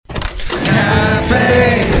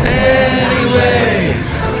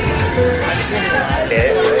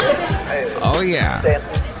Oh, yeah.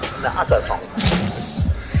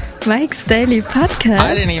 Mike's Daily Podcast.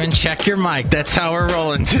 I didn't even check your mic. That's how we're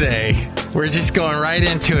rolling today. We're just going right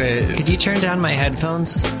into it. Could you turn down my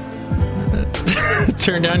headphones?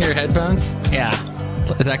 Turn down your headphones? Yeah.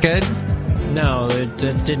 Is that good? No, it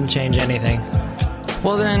didn't change anything.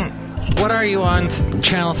 Well, then, what are you on?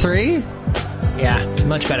 Channel 3? Yeah,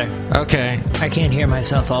 much better. Okay. I can't hear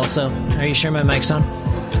myself also. Are you sure my mic's on?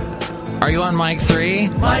 Are you on mic 3?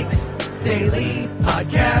 Mike's Daily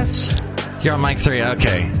Podcast. You're on mic 3.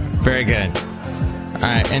 Okay. Very good. All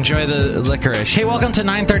right. Enjoy the licorice. Hey, welcome to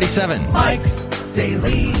 937. Mike's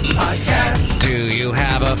Daily Podcast. Do you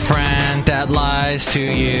have a friend that lies to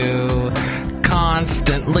you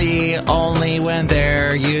constantly, only when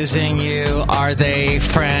they're using you? Are they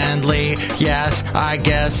friendly? Yes, I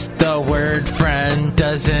guess the word friend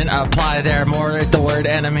doesn't apply there. More the word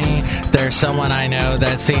enemy. There's someone I know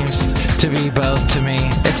that seems to be both to me.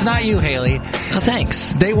 It's not you, Haley. Oh,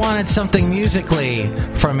 thanks. They wanted something musically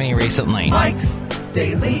from me recently. Mike's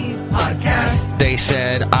Daily Podcast. They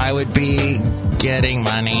said I would be getting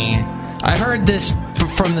money. I heard this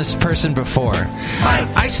from this person before.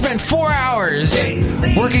 I spent 4 hours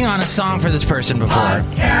working on a song for this person before.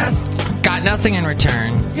 Podcast. Got nothing in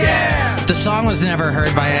return. Yeah. The song was never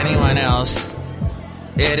heard by anyone else.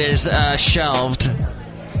 It is shelved.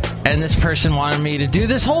 And this person wanted me to do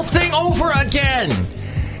this whole thing over again.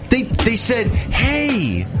 They said,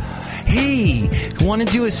 hey, want to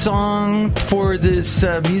do a song for this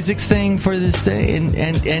music thing for this thing?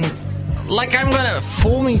 And like I'm going to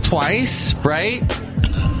fool me twice, right?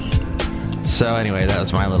 So anyway, that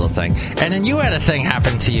was my little thing. And then you had a thing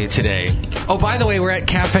happen to you today. Oh, by the way, we're at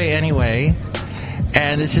Cafe Anyway.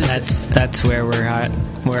 And this is... That's where we're at.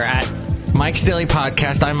 We're at Mike's Daily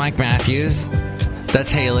Podcast. I'm Mike Matthews.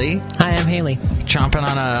 That's Haley. Hi, I'm Haley. Chomping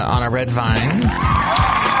on a red vine.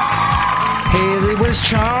 Haley was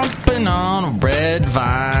chomping on a red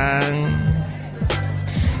vine.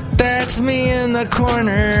 That's me in the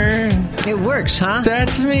corner. It works, huh?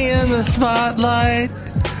 That's me in the spotlight.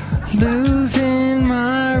 Losing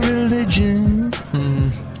my religion.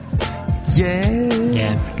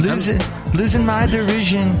 Yeah. Losing my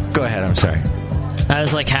derision. Go ahead, I'm sorry. I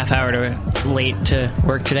was like half hour late to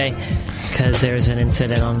work today because there was an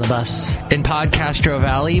incident on the bus. In Podcastro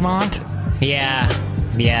Valley, Mont? Yeah,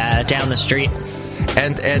 down the street.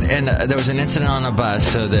 And there was an incident on a bus,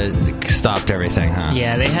 so that stopped everything, huh?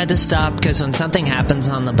 Yeah, they had to stop because when something happens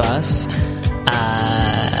on the bus,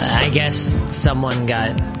 I guess someone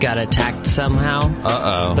got attacked somehow.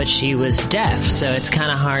 Uh-oh. But she was deaf, so it's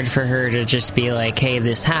kind of hard for her to just be like, hey,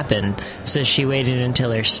 this happened. So she waited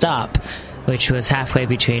until her stop, which was halfway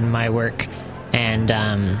between my work and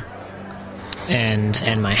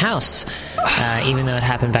my house, even though it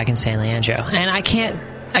happened back in San Leandro. And I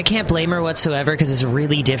can't blame her whatsoever because it's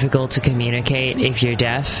really difficult to communicate if you're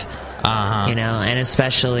deaf. Uh-huh. You know, and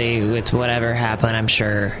especially with whatever happened, I'm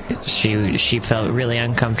sure she felt really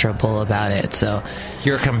uncomfortable about it. So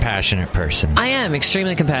you're a compassionate person. I am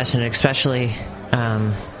extremely compassionate, especially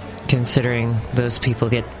considering those people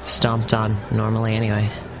get stomped on normally anyway.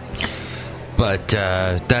 But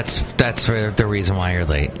that's the reason why you're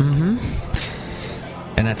late. Mm-hmm.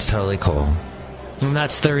 And that's totally cool. And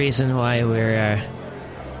that's the reason why we're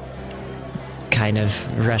kind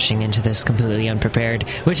of rushing into this completely unprepared,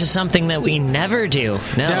 which is something that we never do.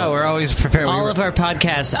 No, we're always prepared. All of our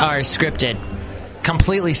podcasts are scripted.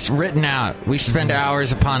 Completely written out. We spend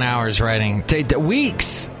hours upon hours writing.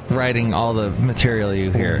 Weeks writing all the material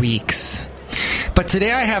you hear. Weeks. But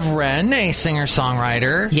today I have Ren, a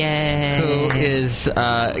singer-songwriter. Yay. Who is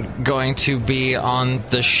going to be on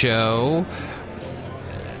the show.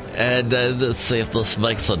 And let's see if this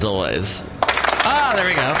makes a noise. Ah, there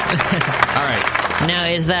we go. All right. Now,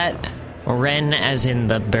 is that Wren as in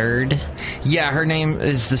the bird? Yeah, her name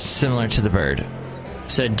is similar to the bird.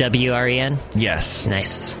 So W-R-E-N? Yes.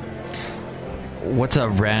 Nice. What's a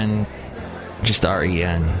wren? Just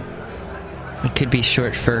R-E-N. It could be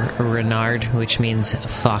short for Renard, which means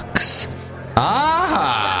fox.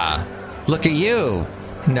 Ah! Look at you,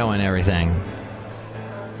 knowing everything.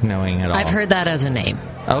 Knowing it all. I've heard that as a name.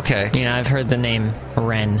 Okay. You know, I've heard the name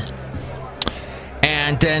Wren.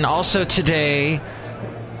 And then also today,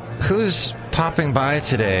 who's popping by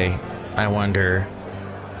today, I wonder?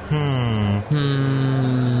 Who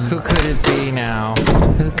could it be now?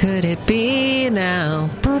 Who could it be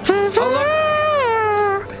now?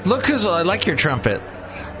 Oh, look who's... I like your trumpet.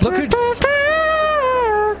 Look who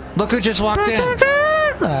just walked in.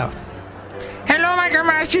 Oh. Hello, Michael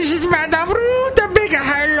Matthews. It's Madame Ruth. A big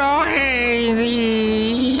hello,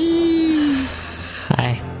 Haley.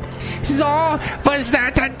 Hi. So, was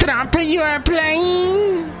that a trumpet you were playing?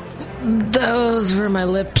 Those were my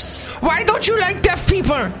lips. Why don't you like deaf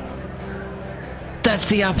people? That's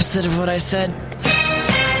the opposite of what I said.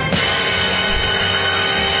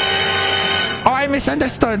 Oh, I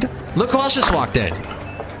misunderstood. Look who else just walked in.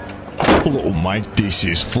 Hello, Mike. This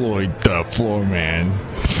is Floyd, the floor man.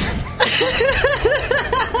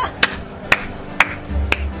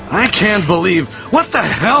 I can't believe... What the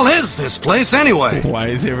hell is this place anyway? Why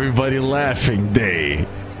is everybody laughing, Dave?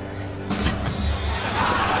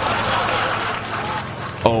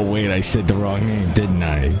 Oh, wait, I said the wrong name, didn't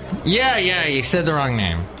I? Yeah, you said the wrong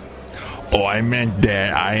name. Oh, I meant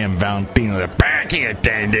that I am Valentino, the parking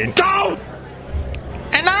attendant. Go!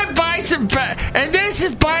 And I'm Bison, and this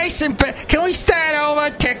is Bison. Can we start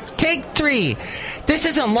over? Take 3. This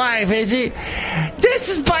isn't live, is it? This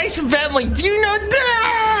is Bison Bentley. Do you know that?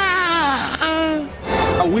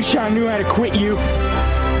 I wish I knew how to quit you.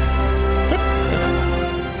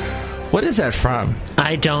 What is that from?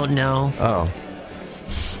 I don't know. Oh.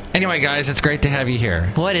 Anyway, guys, it's great to have you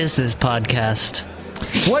here. What is this podcast?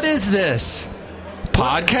 What is this?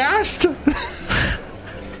 Podcast?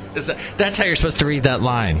 That's how you're supposed to read that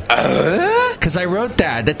line. Because I wrote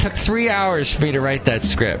that. That took 3 hours for me to write that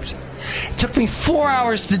script. It took me 4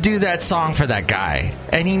 hours to do that song for that guy.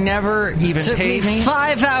 And he never even paid me.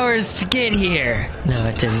 5 hours to get here. No,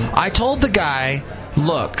 it didn't. I told the guy,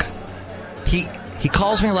 look, he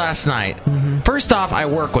calls me last night. Mm-hmm. First off, I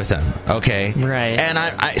work with him, okay? Right.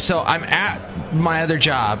 And so I'm at my other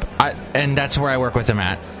job, and that's where I work with him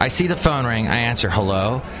at. I see the phone ring, I answer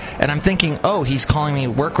hello, and I'm thinking, oh, he's calling me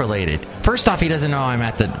work-related. First off, he doesn't know I'm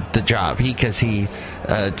at the job, anyway,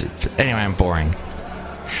 I'm boring.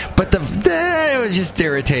 But it was just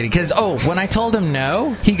irritating, because, when I told him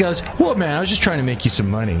no, he goes, well, man, I was just trying to make you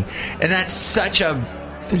some money. And that's such a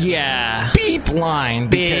beep line,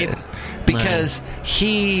 because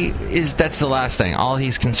that's the last thing. All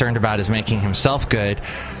he's concerned about is making himself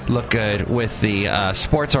look good with the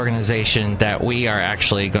sports organization that we are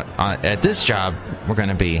actually at this job. We're going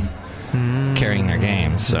to be carrying their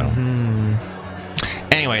games. So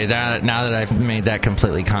anyway, now that I've made that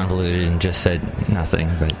completely convoluted and just said nothing,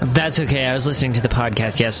 but that's okay. I was listening to the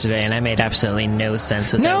podcast yesterday, and I made absolutely no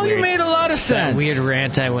sense with that. No, you made a lot of sense. That weird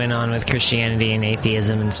rant I went on with Christianity and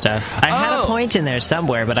atheism and stuff. I had a point in there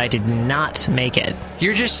somewhere, but I did not make it.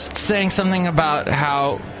 You're just saying something about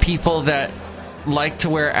how people that like to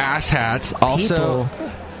wear ass hats also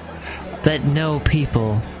that know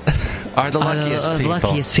people are the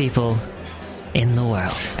luckiest people in the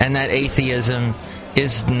world, and that atheism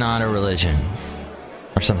is not a religion.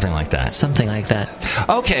 Or something like that. Something like that.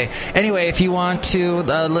 Okay. Anyway, if you want to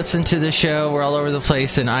listen to the show, we're all over the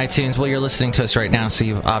place in iTunes. Well, you're listening to us right now, so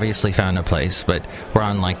you've obviously found a place. But we're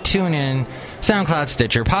on TuneIn, SoundCloud,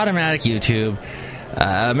 Stitcher, Podomatic, YouTube,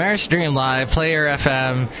 Ameristream Live, Player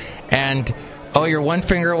FM, and you're one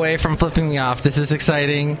finger away from flipping me off. This is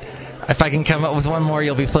exciting. If I can come up with one more,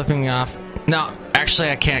 you'll be flipping me off. No, actually,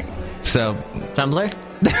 I can't. So Tumblr.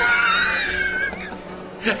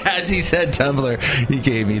 As he said Tumblr, he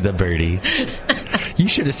gave me the birdie. You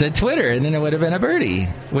should have said Twitter, and then it would have been a birdie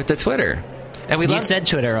with the Twitter. And you said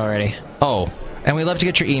Twitter already. Oh, and we love to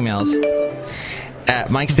get your emails at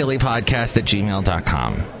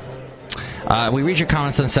mikesdailypodcast@gmail.com. We read your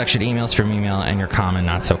comments in the section emails from email and your common,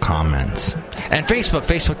 not so comments. And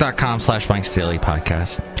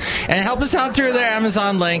Facebook.com/mikesdailypodcast. And help us out through the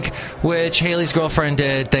Amazon link, which Haley's girlfriend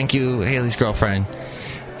did. Thank you, Haley's girlfriend.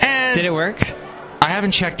 And did it work? I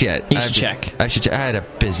haven't checked yet. You should check. I had a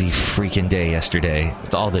busy freaking day yesterday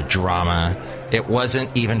with all the drama. It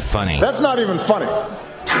wasn't even funny. That's not even funny.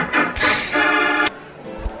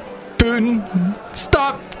 Putin,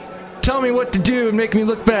 stop telling me what to do and make me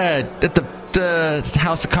look bad at the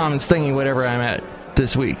House of Commons thingy, whatever I'm at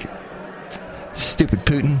this week. Stupid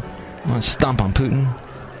Putin. I want to stomp on Putin.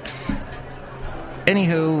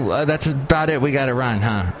 Anywho, that's about it. We got to run,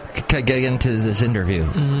 huh? Get into this interview.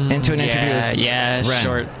 Into an interview. Yeah,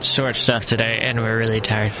 short stuff today, and we're really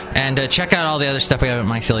tired. And check out all the other stuff we have at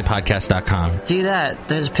MikeSillyPodcast.com. Do that.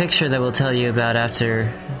 There's a picture that we'll tell you about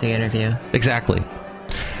after the interview. Exactly.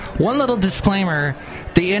 One little disclaimer.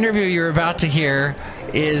 The interview you're about to hear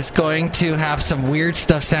is going to have some weird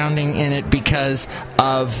stuff sounding in it because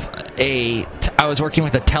of I was working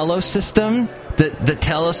with a Telos system. The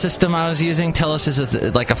Telos system I was using, Telos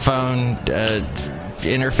is like a phone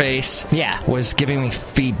interface. Yeah. Was giving me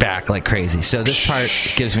feedback like crazy. So this part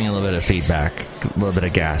gives me a little bit of feedback, a little bit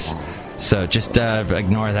of gas. So just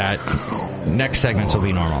ignore that. Next segments will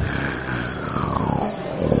be normal.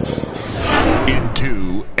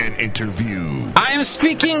 Into an interview. I am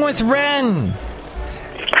speaking with Ren.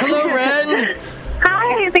 Hello, Ren.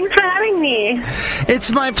 Hi, thanks for having me. It's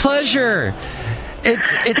my pleasure.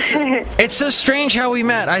 It's so strange how we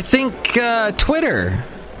met. I think Twitter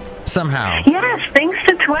somehow. Yes, thanks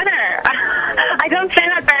to Twitter. I don't say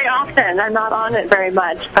that very often. I'm not on it very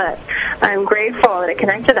much, but I'm grateful that it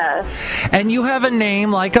connected us. And you have a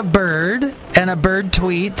name like a bird, and a bird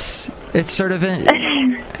tweets. It's sort of an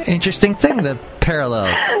interesting thing, the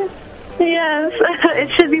parallels. Yes,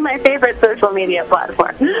 it should be my favorite social media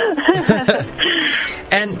platform.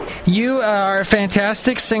 And you are a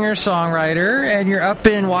fantastic singer-songwriter, and you're up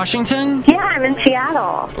in Washington? Yeah, I'm in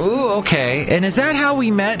Seattle. Ooh, okay. And is that how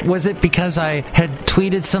we met? Was it because I had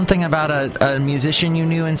tweeted something about a musician you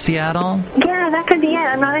knew in Seattle? Yeah, that could be it.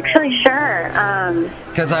 I'm not actually sure.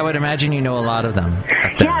 Because I would imagine you know a lot of them.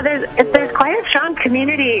 Yeah, there's quite a strong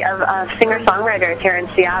community of singer-songwriters here in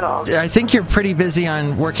Seattle. I think you're pretty busy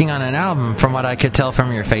on working on an album, from what I could tell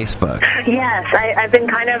from your Facebook. Yes, I've been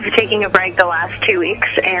kind of taking a break the last 2 weeks,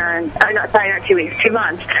 and not 2 weeks, 2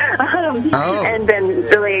 months, and been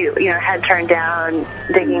really, head turned down,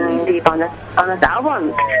 digging deep on this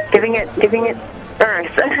album, giving it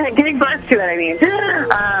earth, giving birth to it. I mean,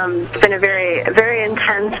 it's been a very, very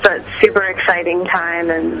intense but super exciting time,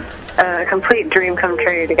 and a complete dream come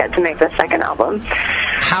true to get to make the second album.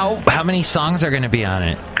 How many songs are going to be on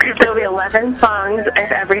it? There'll be 11 songs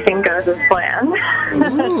if everything goes as planned.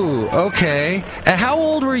 Ooh, okay. And how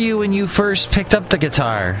old were you when you first picked up the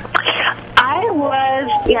guitar?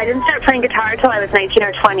 I didn't start playing guitar until I was 19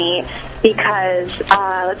 or 20 because,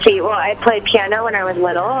 I played piano when I was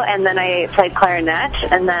little, and then I played clarinet,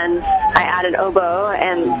 and then I added oboe,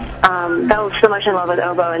 and fell so much in love with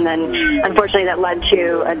oboe, and then unfortunately that led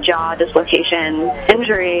to a jaw dislocation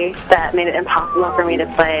injury that made it impossible for me to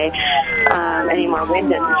play any more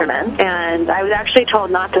wind instruments. And I was actually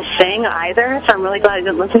told not to sing either, so I'm really glad I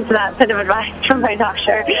didn't listen to that bit of advice from my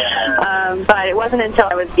doctor. But it wasn't until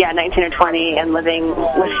I was 19 or 20 and living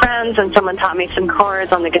with friends, and someone taught me some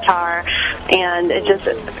chords on the guitar, and it just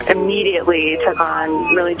immediately took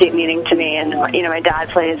on really deep meaning to me. And my dad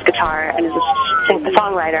plays guitar and is a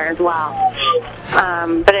songwriter as well,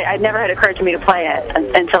 but it never had occurred to me to play it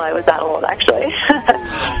until I was that old, actually.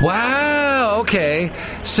 Wow, okay.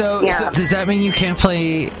 So does that mean you can't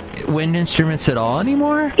play wind instruments at all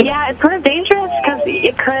anymore? Yeah, it's sort of dangerous because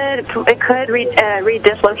it could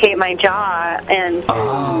re-dislocate my jaw, and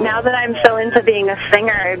now that I'm so into being a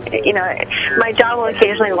singer, my jaw will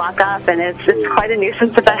occasionally lock up, and it's quite a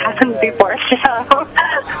nuisance if that happens before a show.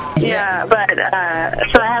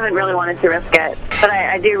 So I haven't really wanted to risk it, but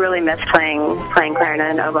I do really miss playing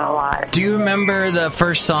clarinet and oboe a lot. Do you remember the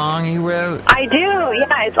first song you wrote? I do.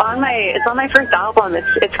 Yeah, it's on my first album.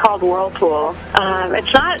 It's called Whirlpool.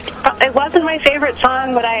 It wasn't my favorite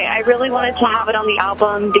song, but I really wanted to have it on the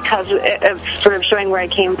album because of sort of showing where I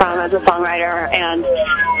came from as a songwriter, and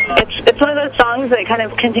it's one of those songs that kind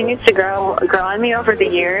of continues to grow on me over the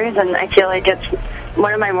years, and I feel like it's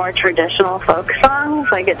one of my more traditional folk songs.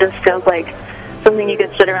 Like, it just feels like something you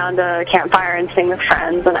could sit around a campfire and sing with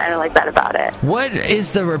friends, and I like that about it. What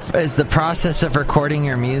is the process of recording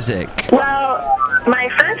your music? Well, my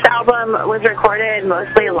first album was recorded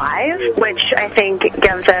mostly live, which I think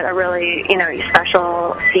gives it a really,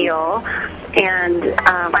 special feel. And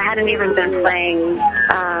I hadn't even been playing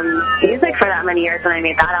music for that many years when I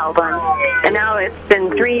made that album. And now it's been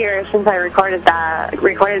 3 years since I recorded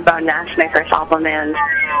Bone Nest, my first album. And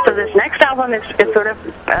so this next album is sort of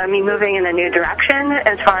me moving in a new direction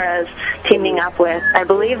as far as teaming up with, I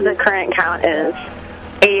believe the current count is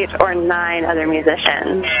 8 or 9 other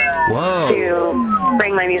musicians. Whoa. To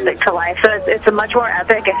bring my music to life. So it's a much more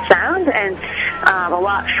epic sound, and a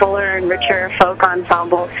lot fuller and richer folk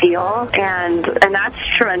ensemble feel, and that's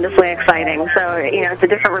tremendously exciting. So, it's a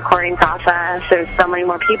different recording process. There's so many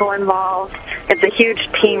more people involved. It's a huge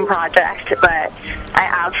team project, but I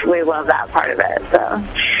absolutely love that part of it. So,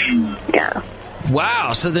 yeah.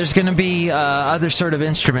 Wow, so there's going to be other sort of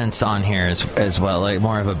instruments on here as well, like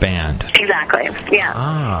more of a band. Exactly, yeah.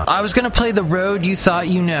 I was going to play The Road You Thought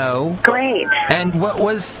You Know. Great. And what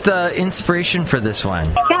was the inspiration for this one?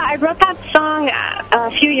 Yeah, I wrote that song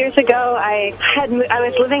a few years ago. I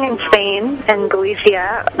was living in Spain, in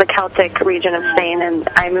Galicia, the Celtic region of Spain, and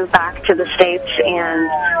I moved back to the States, and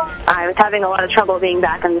I was having a lot of trouble being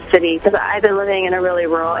back in the city because I've been living in a really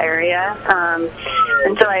rural area.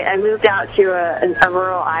 And so I moved out to a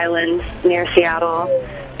rural island near Seattle,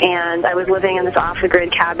 and I was living in this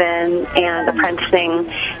off-the-grid cabin and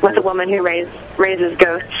apprenticing with a woman who raises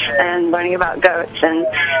goats and learning about goats. And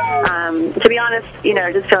to be honest,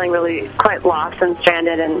 just feeling really quite lost and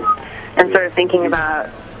stranded, and sort of thinking about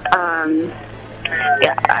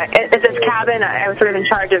at this cabin, I was sort of in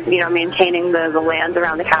charge of, maintaining the lands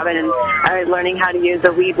around the cabin, and I was learning how to use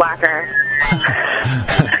a weed whacker.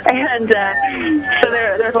 And so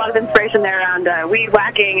there's a lot of inspiration there around weed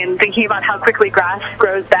whacking and thinking about how quickly grass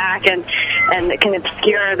grows back and it can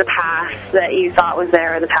obscure the path that you thought was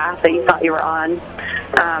there, or the path that you thought you were on,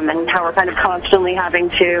 and how we're kind of constantly having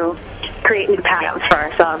to create new paths for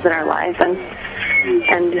ourselves in our life and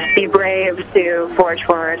be brave to forge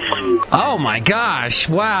forward. Oh my gosh!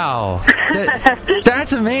 Wow,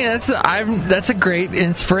 that's amazing. That's a great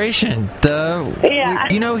inspiration.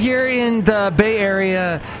 Here in the Bay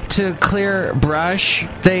Area, to clear brush,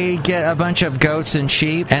 they get a bunch of goats and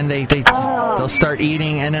sheep, and they'll start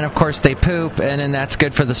eating, and then of course they poop, and then that's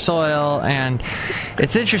good for the soil. And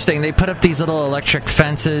it's interesting. They put up these little electric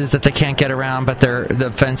fences that they can't get around, but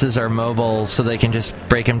the fences are mobile, so they can just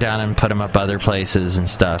break them down and put them up other places and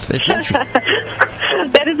stuff. It's interesting.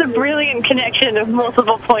 That is a brilliant connection of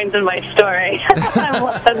multiple points in my story.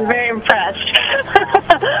 I'm very impressed.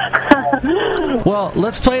 Well,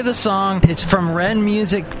 let's play the song. It's from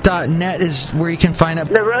renmusic.net is where you can find it.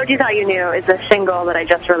 The Road You Thought You Knew is a single that I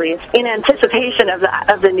just released in anticipation of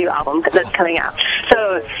the new album that's coming out.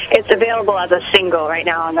 So it's available as a single right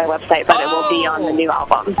now on my website, but it will be on the new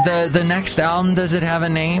album. The next album, does it have a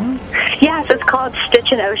name? Yes, it's called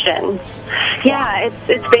Stitch in Ocean. Yeah,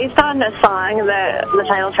 it's based on a song, the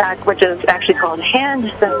title track, which is actually called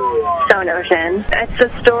Hand Stone Ocean. It's the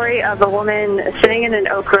story of a woman sitting in an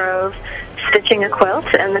oak grove stitching a quilt,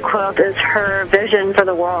 and the quilt is her vision for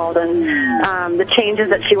the world and the changes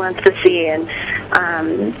that she wants to see. And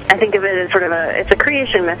I think of it as sort of it's a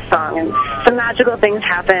creation myth song, and some magical things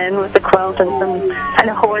happen with the quilt, and some kind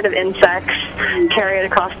of horde of insects carry it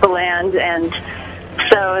across the land. And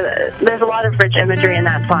so there's a lot of rich imagery in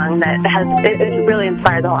that song that it really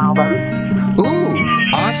inspired the whole album. Ooh,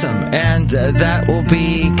 awesome. And that will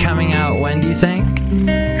be coming out when, do you think?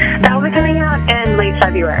 That will be coming out in late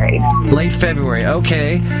February. Late February,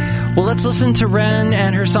 okay. Well, let's listen to Ren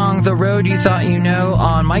and her song, The Road You Thought You Know,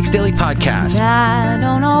 on Mike's Daily Podcast. I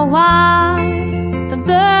don't know why the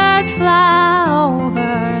birds fly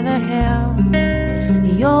over the hill.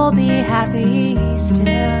 You'll be happy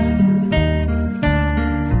still.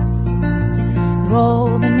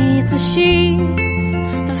 Roll beneath the sheets,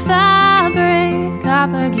 the fabric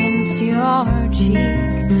up against your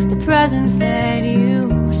cheek, the presence that you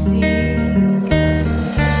seek.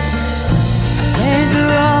 Where's the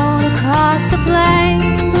road across the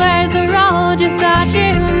plains? Where's the road you thought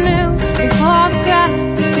you knew? Before the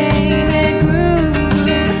grass came, it grew,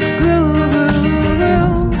 grew, grew, grew.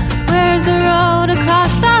 Where's the road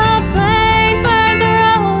across the plains? Where's the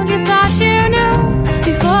road you thought you knew?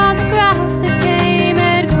 Before the grass came,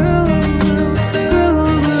 it grew,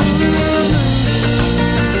 grew, grew,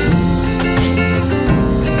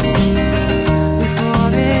 before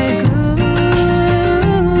it grew.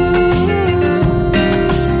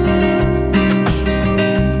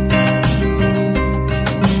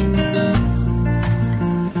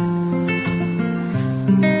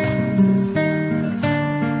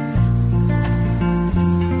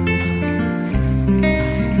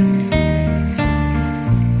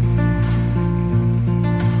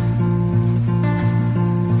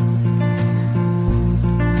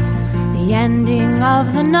 The ending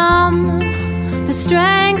of the numb, the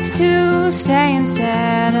strength to stay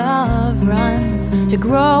instead of run, to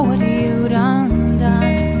grow what you'd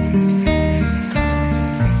undone.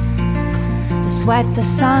 The sweat, the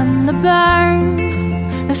sun, the burn,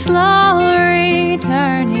 the slow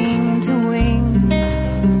returning to wings,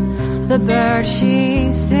 the bird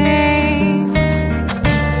she sings.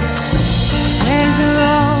 Where's the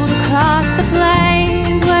road across the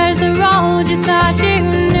plains? Where's the road you thought you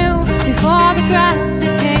knew? Before the grass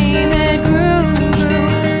it came, it grew,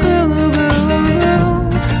 grew, grew, grew, grew.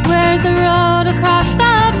 Where's the road across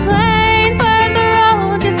the plains? Where's the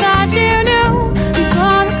road you thought you knew?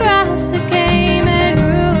 Before the grass it came, it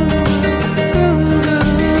grew, grew,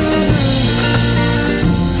 grew,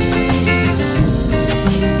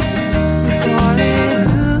 before it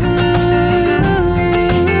grew.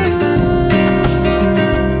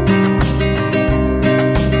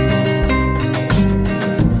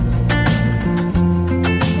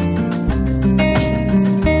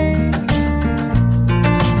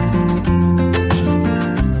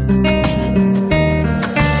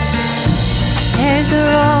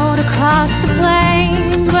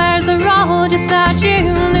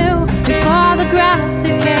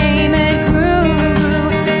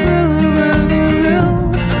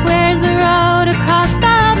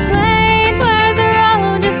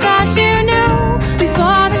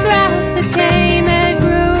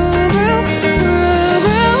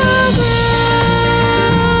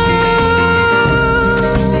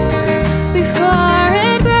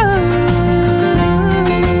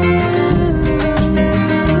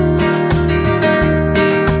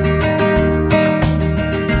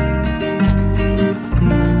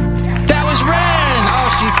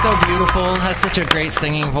 beautiful, has such a great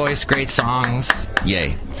singing voice, great songs.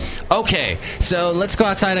 Yay. Okay, so let's go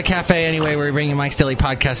outside a cafe anyway. We're bringing Mike's Daily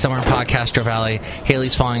Podcast somewhere in Podcastro Valley.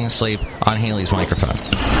 Haley's falling asleep on Haley's microphone.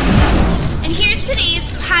 And here's today's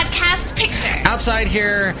podcast picture. Outside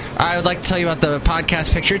here, I would like to tell you about the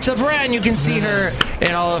podcast picture. It's of Ren. You can see her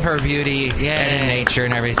in all of her beauty and in nature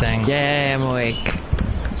and everything. Yay, I'm awake.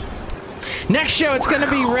 Next show, it's going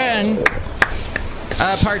to be Ren,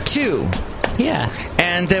 part 2. Yeah.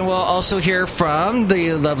 And then we'll also hear from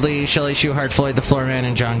the lovely Shelley Shuhart, Floyd the Floorman,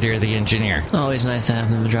 and John Deere the Engineer. Always nice to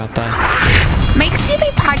have them drop by. Mike's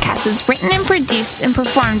Daily Podcast is written and produced and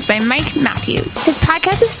performed by Mike Matthews. His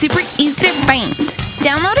podcast is super easy to find.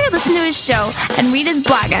 Download or listen to his show and read his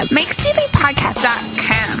blog at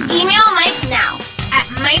mikesdailypodcast.com. Email Mike now at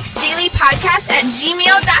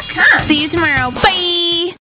mikesdailypodcast@gmail.com. See you tomorrow. Bye!